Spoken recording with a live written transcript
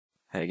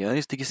Hey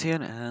guys, Tiggs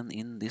here, and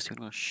in this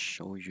video I'm gonna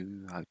show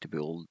you how to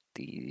build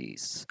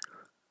these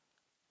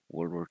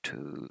World War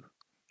II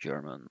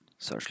German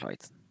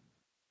Searchlight,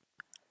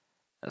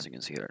 as you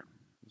can see here.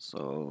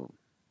 So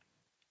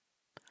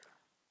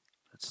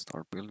let's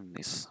start building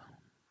this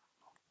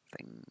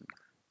thing.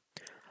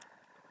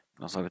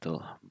 Gonna start with the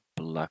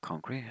black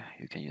concrete.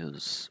 You can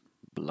use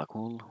black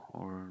wool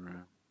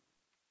or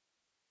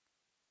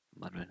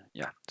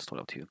yeah, it's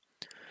totally up to you.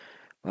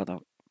 But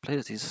I'll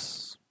place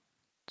these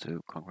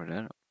two concrete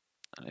there,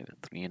 and leave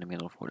 3 in the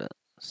middle for the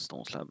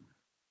stone slab,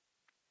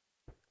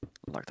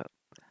 like that.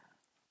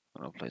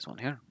 I'm gonna place one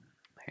here,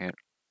 here,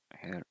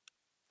 here,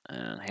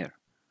 and here.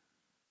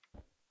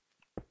 Do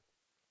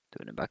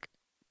it in the back,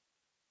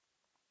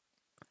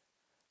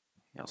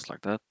 just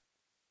like that.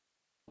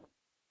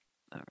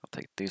 I'm gonna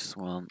take this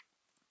one,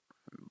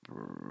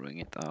 bring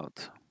it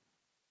out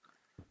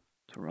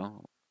to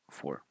round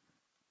 4.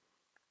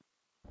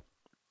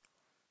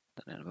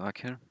 Then in the back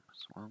here,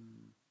 it's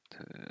 1,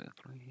 2,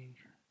 3,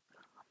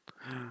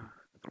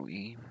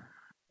 3.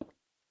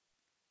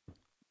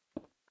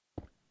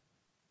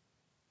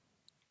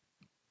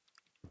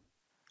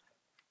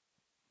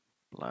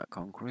 Black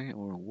concrete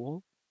or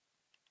wall,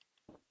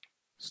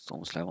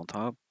 stone slab on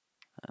top,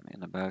 and in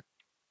the back,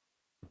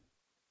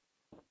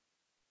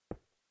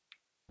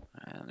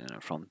 and in the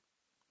front,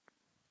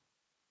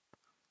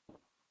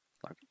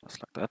 just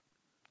like that.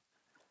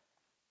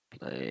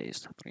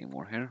 Place 3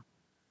 more here,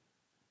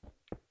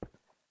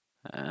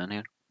 and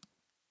here.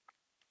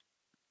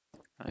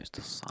 I use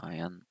the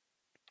cyan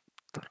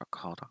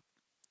terracotta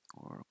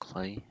or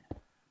clay,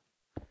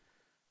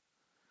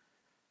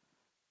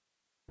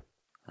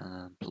 and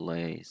then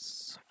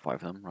place 5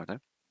 of them right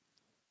there.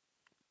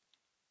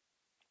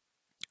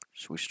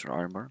 Switch to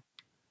armor.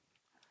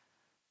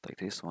 Take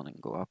this one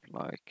and go up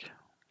like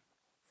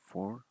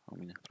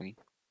 3,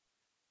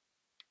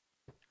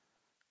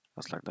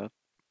 just like that.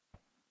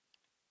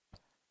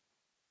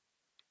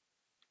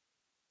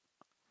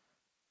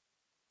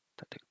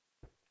 Take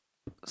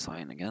the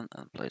sign again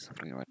and place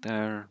 3 right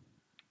there.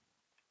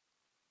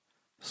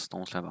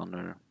 Stone slab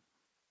under,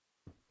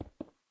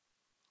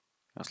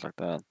 just like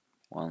that.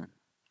 1.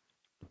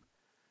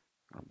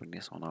 I'll bring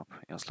this one up,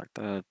 just like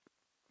that.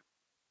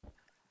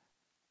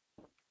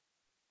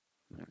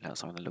 We'll have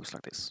something that looks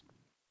like this.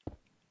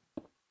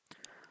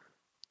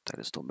 Take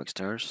the stone big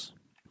stairs,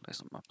 place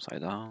them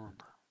upside down,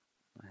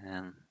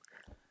 and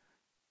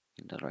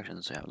in the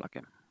direction so you have like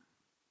a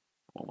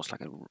almost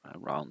like a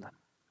round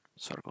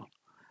circle.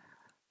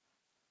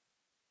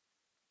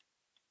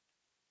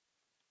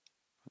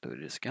 Do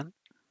this again.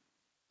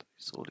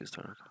 Place all these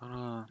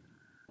terracotta,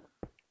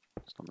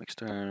 stone big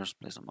stairs,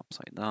 place them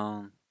upside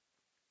down.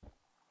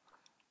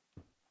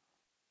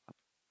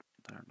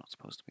 They're not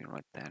supposed to be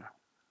right there.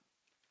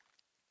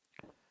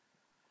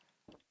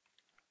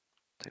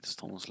 Take the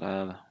stone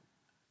slab.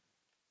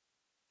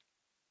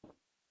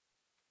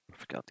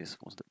 Forgot this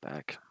was the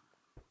back.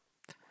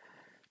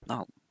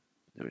 Now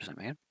there is some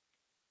here.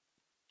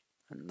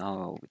 And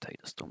now we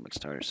take the stone big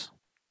stairs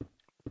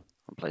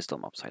and place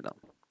them upside down.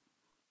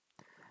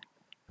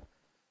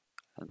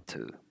 And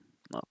 2,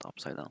 not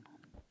upside down.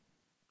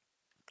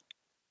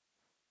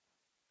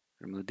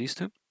 Remove these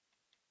 2.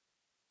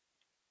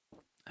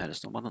 Add a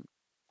stone button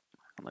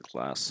and a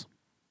glass.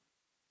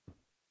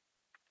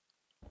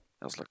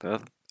 Just like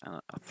that. And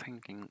I'm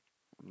thinking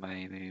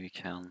maybe we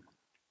can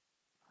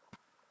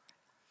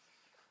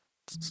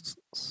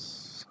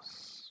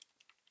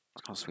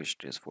I'll switch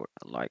this for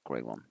a light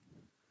gray one.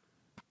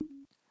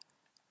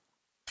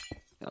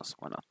 Yes,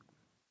 why not?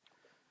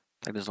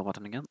 Take this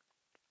button again.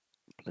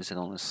 Place it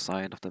on the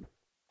side of the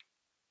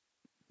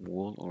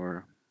wall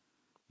or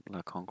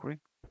black concrete.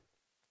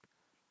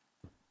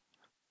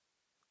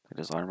 Take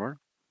this armor.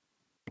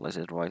 Place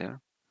it right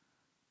here.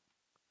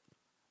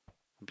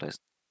 And place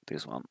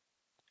this one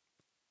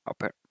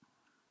up here.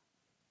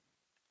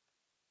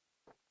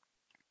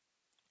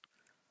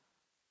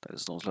 Take the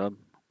stone slab.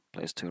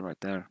 Place 2 right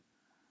there.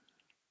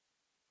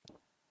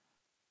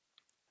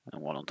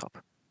 And 1 on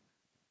top.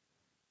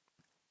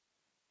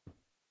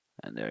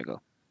 And there you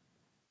go.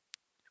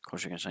 Of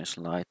course you can change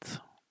the light,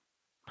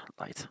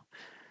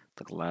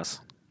 the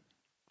glass.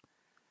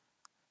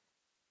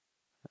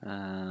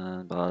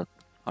 But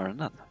other than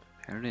that,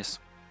 here it is.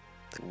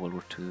 The World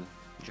War II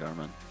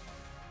German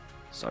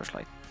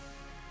Searchlight.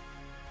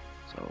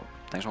 So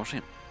thanks for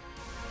watching,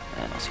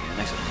 and I'll see you in the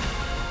next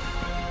one.